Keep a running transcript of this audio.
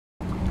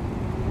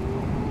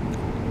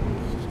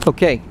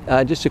Okay,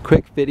 just a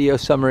quick video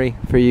summary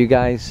for you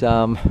guys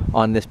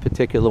on this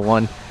particular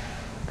one.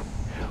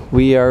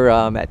 We are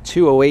at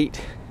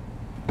 208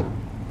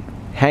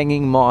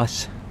 Hanging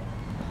Moss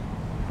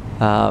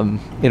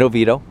in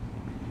Oviedo,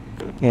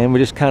 and we're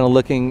just kind of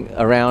looking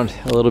around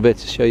a little bit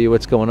to show you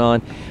what's going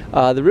on.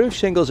 The roof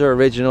shingles are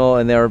original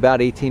and they're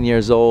about 18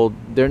 years old.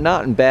 They're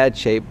not in bad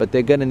shape, but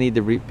they're going to need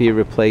to be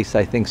replaced,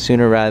 I think,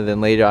 sooner rather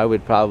than later. I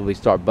would probably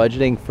start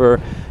budgeting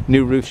for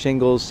new roof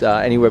shingles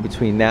anywhere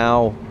between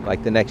now,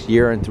 like the next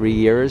year, and 3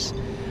 years.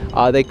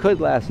 They could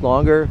last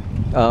longer,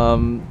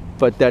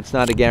 but that's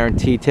not a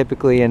guarantee.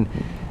 Typically in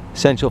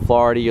Central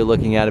Florida, you're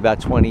looking at about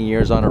 20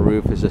 years on a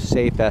roof is a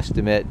safe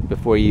estimate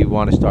before you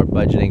want to start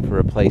budgeting for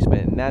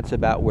replacement, and that's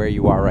about where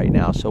you are right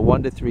now. So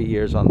 1 to 3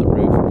 years on the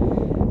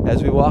roof.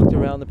 As we walked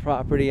around the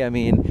property, I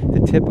mean, the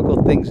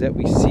typical things that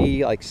we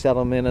see, like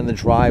settlement in the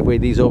driveway,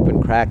 these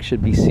open cracks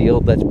should be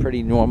sealed. That's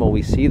pretty normal.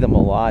 We see them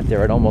a lot.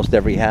 They're at almost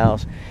every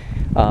house.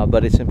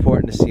 But it's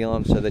important to seal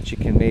them so that you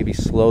can maybe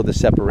slow the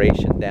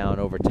separation down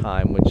over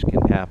time, which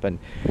can happen.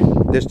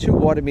 There's 2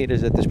 water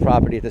meters at this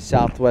property at the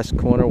southwest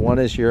corner. One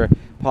is your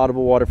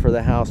potable water for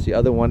the house. The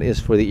other one is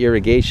for the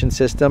irrigation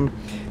system.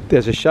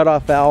 There's a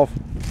shutoff valve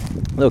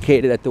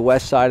located at the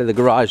west side of the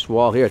garage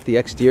wall here at the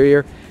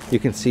exterior. You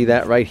can see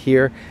that right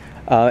here.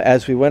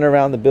 As we went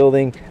around the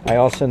building, I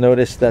also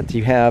noticed that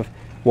you have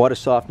water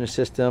softener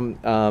system.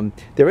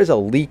 There is a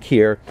leak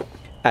here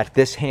at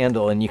this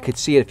handle, and you could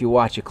see it if you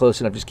watch it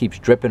close enough. It just keeps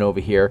dripping over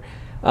here.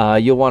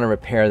 You'll want to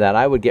repair that.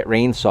 I would get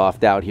Rain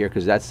Soft out here,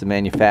 because that's the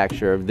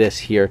manufacturer of this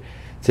here,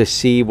 to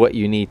see what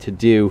you need to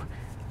do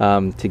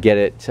to get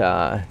it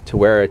to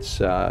where it's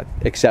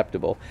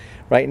acceptable.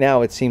 Right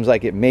now it seems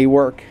like it may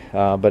work,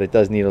 but it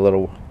does need a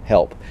little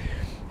help.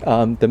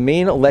 The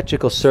main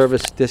electrical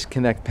service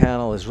disconnect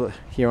panel is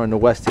here on the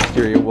west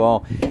exterior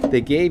wall.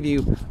 They gave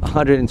you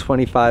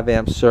 125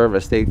 amp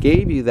service. They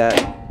gave you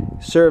that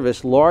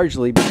service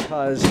largely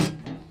because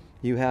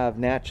you have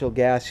natural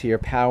gas here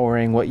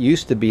powering what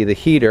used to be the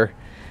heater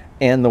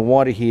and the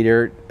water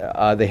heater.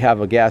 They have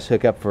a gas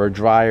hookup for a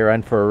dryer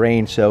and for a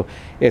range, so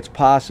it's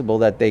possible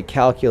that they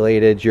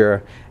calculated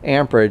your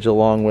amperage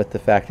along with the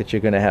fact that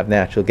you're going to have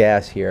natural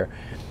gas here.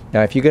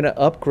 Now, if you're going to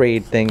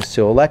upgrade things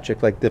to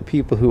electric, like the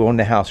people who own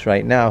the house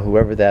right now,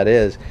 whoever that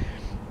is,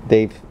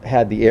 they've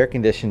had the air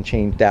condition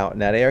changed out,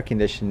 and that air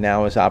condition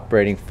now is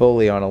operating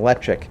fully on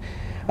electric.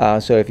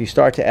 So if you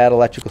start to add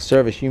electrical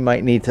service, you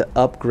might need to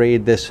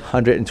upgrade this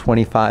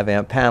 125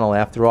 amp panel.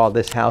 After all,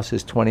 this house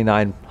is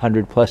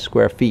 2,900 plus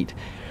square feet.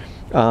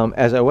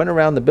 As I went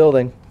around the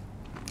building,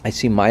 I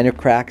see minor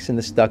cracks in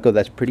the stucco.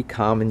 That's pretty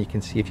common. You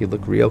can see if you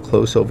look real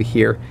close over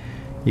here,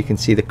 you can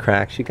see the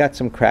cracks. You got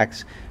some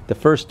cracks the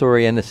first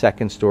story and the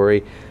second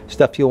story.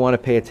 Stuff you'll want to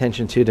pay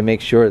attention to make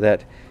sure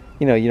that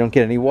you don't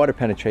get any water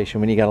penetration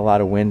when you got a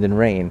lot of wind and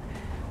rain.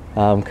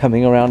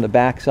 Coming around the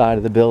back side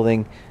of the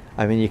building,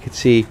 I mean, you can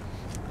see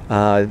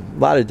a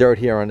lot of dirt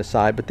here on the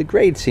side, but the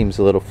grade seems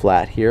a little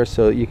flat here,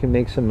 so you can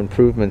make some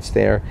improvements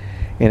there.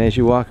 And as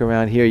you walk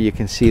around here, you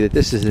can see that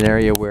this is an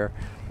area where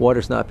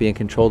water's not being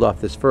controlled off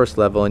this first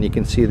level, and you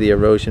can see the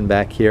erosion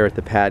back here at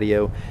the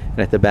patio and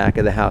at the back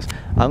of the house.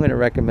 I'm going to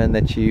recommend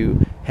that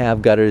you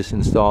have gutters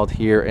installed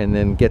here and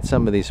then get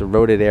some of these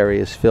eroded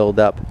areas filled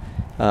up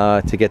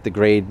to get the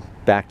grade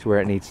back to where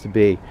it needs to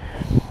be.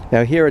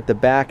 Now, here at the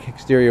back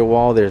exterior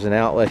wall, there's an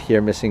outlet here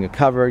missing a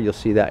cover. You'll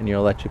see that in your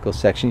electrical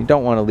section. You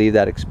don't want to leave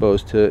that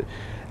exposed to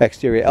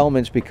exterior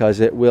elements because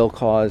it will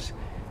cause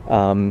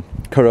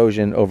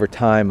corrosion over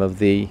time of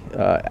the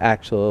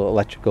actual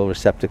electrical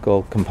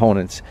receptacle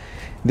components.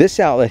 This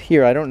outlet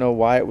here, I don't know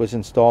why it was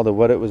installed or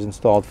what it was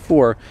installed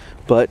for,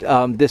 but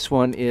this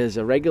one is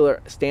a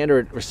regular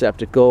standard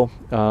receptacle,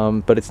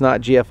 but it's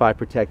not GFI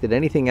protected.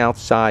 Anything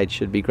outside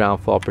should be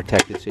ground fault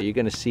protected, so you're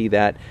going to see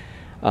that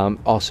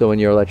also in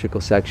your electrical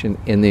section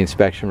in the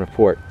inspection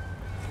report.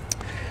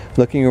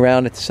 Looking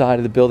around at the side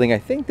of the building, I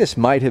think this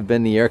might have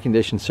been the air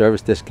conditioned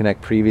service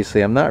disconnect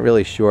previously. I'm not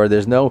really sure.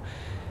 There's no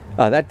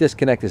that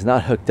disconnect is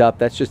not hooked up.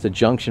 That's just a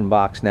junction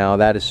box now.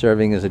 That is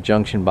serving as a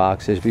junction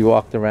box. As we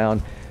walked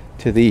around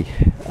to the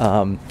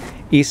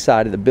east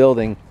side of the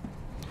building,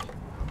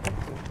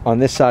 on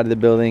this side of the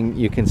building,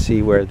 you can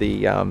see where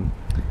the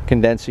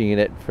condenser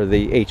unit for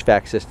the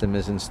HVAC system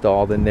is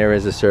installed, and there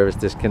is a service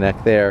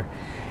disconnect there.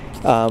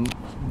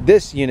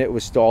 This unit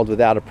was installed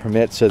without a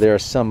permit, so there are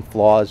some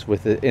flaws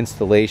with the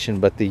installation,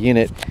 but the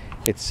unit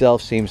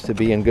itself seems to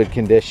be in good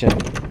condition.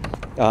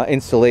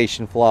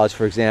 Installation flaws,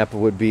 for example,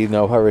 would be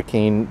no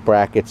hurricane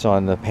brackets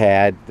on the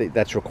pad.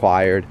 That's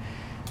required.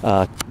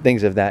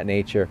 Things of that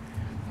nature.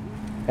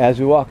 As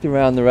we walked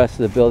around the rest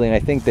of the building, I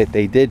think that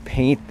they did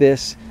paint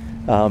this,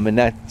 and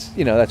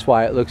that's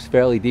why it looks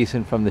fairly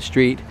decent from the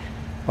street.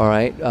 All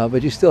right,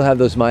 but you still have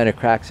those minor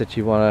cracks that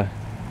you want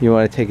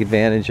to take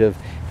advantage of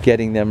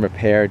getting them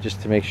repaired,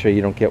 just to make sure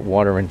you don't get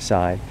water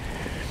inside.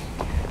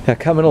 Now,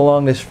 coming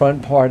along this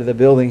front part of the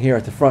building here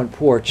at the front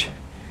porch,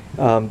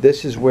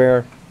 this is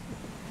where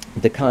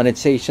the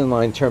condensation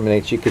line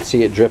terminates. You could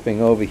see it dripping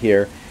over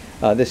here.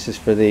 This is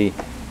for the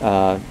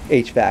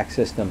HVAC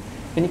system.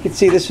 And you can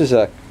see this is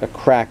a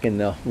crack in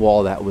the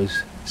wall that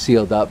was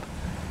sealed up.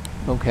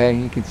 Okay,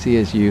 you can see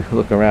as you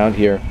look around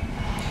here.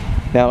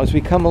 Now as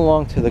we come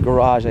along to the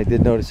garage, I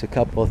did notice a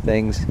couple of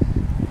things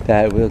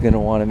that we're going to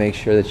want to make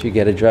sure that you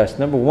get addressed.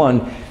 Number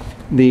one,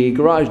 the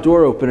garage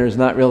door opener is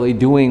not really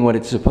doing what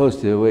it's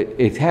supposed to.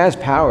 It has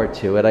power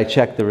to it. I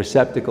checked the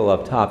receptacle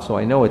up top, so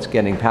I know it's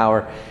getting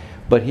power.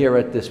 But here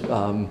at this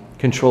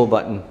control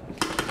button,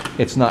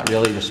 it's not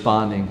really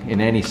responding in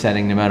any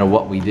setting, no matter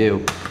what we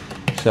do.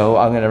 So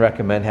I'm going to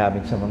recommend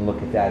having someone look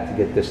at that to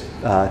get this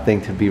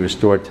thing to be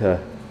restored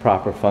to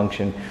proper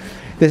function.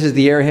 This is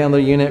the air handler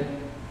unit.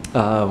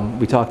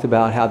 We talked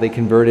about how they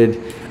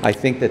converted. I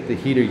think that the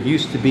heater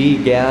used to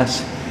be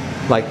gas,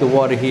 like the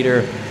water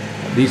heater.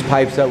 These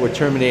pipes that were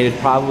terminated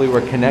probably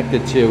were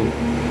connected to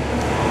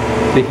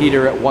the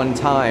heater at one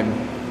time,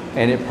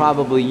 and it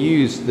probably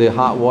used the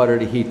hot water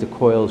to heat the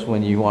coils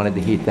when you wanted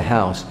to heat the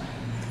house.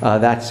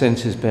 That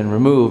since has been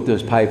removed.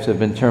 Those pipes have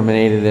been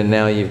terminated, and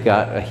now you've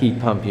got a heat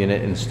pump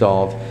unit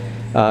installed.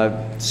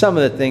 Some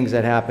of the things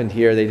that happened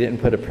here, they didn't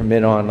put a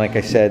permit on. Like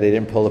I said, they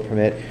didn't pull a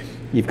permit.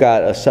 You've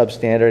got a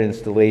substandard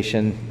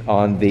installation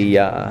on the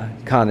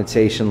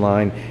condensation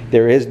line.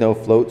 There is no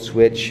float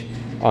switch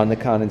on the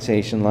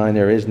condensation line.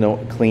 There is no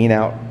clean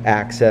out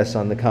access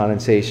on the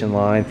condensation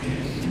line.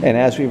 And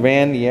as we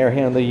ran the air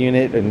handler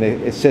unit and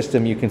the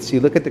system, you can see,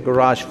 look at the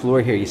garage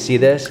floor here. You see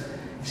this?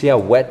 See how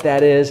wet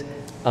that is?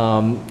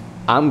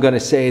 I'm going to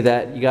say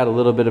that you got a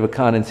little bit of a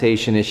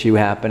condensation issue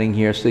happening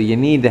here, so you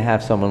need to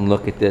have someone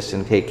look at this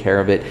and take care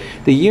of it.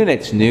 The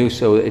unit's new,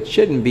 so it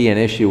shouldn't be an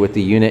issue with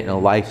the unit and a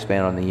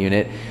lifespan on the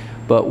unit.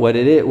 But what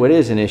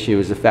is an issue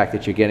is the fact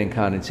that you're getting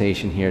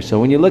condensation here. So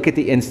when you look at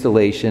the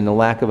installation, the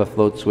lack of a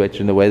float switch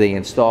and the way they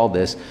installed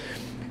this,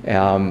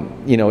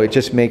 you know, it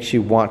just makes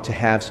you want to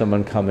have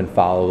someone come and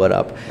follow it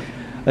up.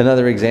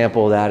 Another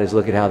example of that is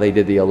look at how they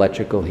did the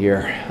electrical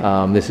here.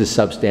 This is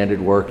substandard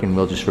work, and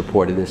we'll just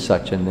report it as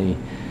such in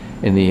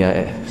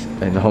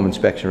the home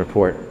inspection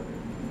report.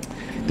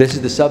 This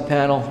is the sub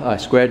panel.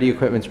 Square D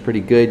equipment's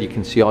pretty good. You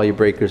can see all your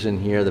breakers in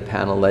here. The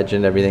panel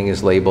legend, everything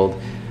is labeled.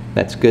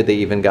 That's good. They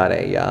even got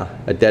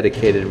a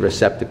dedicated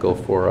receptacle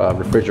for a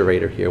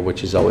refrigerator here,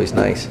 which is always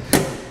nice.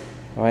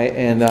 All right,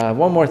 and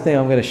one more thing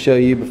I'm going to show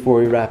you before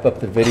we wrap up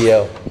the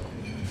video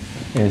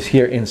is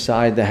here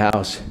inside the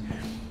house.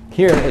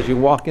 Here, as you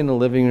walk in the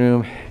living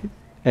room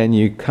and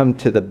you come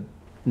to the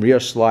rear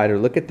slider,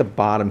 look at the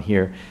bottom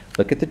here.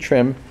 Look at the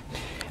trim,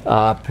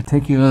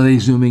 particularly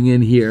zooming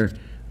in here.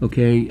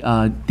 Okay,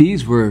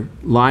 these were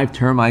live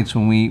termites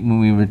when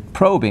we were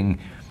probing.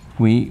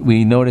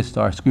 We noticed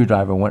our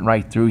screwdriver went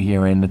right through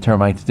here, and the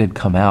termites did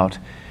come out.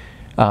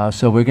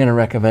 So we're going to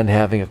recommend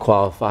having a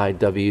qualified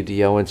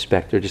WDO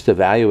inspector just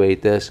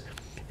evaluate this.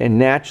 And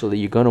naturally,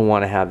 you're going to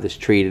want to have this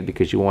treated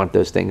because you want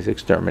those things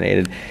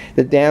exterminated.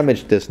 The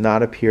damage does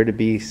not appear to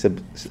be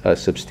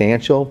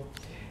substantial.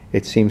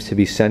 It seems to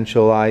be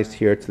centralized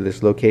here to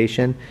this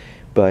location,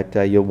 but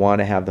you'll want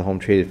to have the home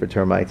treated for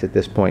termites at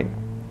this point.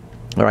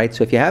 All right,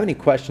 so if you have any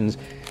questions,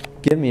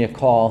 give me a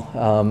call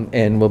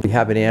and we'll be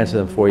happy to answer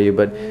them for you.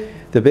 But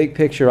the big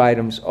picture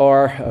items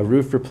are a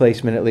roof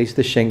replacement, at least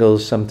the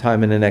shingles,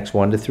 sometime in the next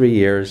 1 to 3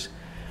 years.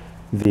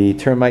 The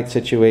termite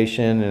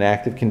situation and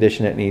active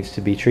condition that needs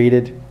to be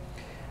treated.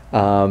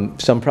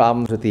 Some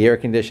problems with the air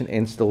condition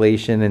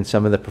installation and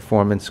some of the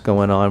performance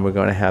going on. We're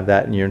going to have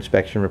that in your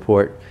inspection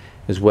report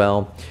as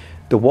well.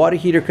 The water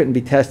heater couldn't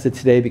be tested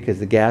today because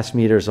the gas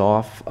meter's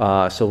off,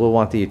 so we'll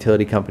want the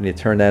utility company to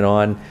turn that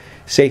on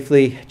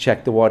safely.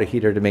 Check the water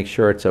heater to make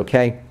sure it's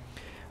okay.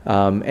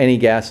 Any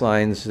gas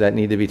lines that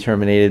need to be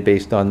terminated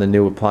based on the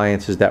new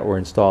appliances that were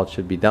installed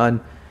should be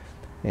done.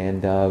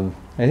 And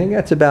I think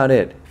that's about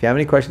it. If you have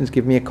any questions,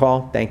 give me a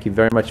call. Thank you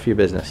very much for your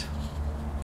business.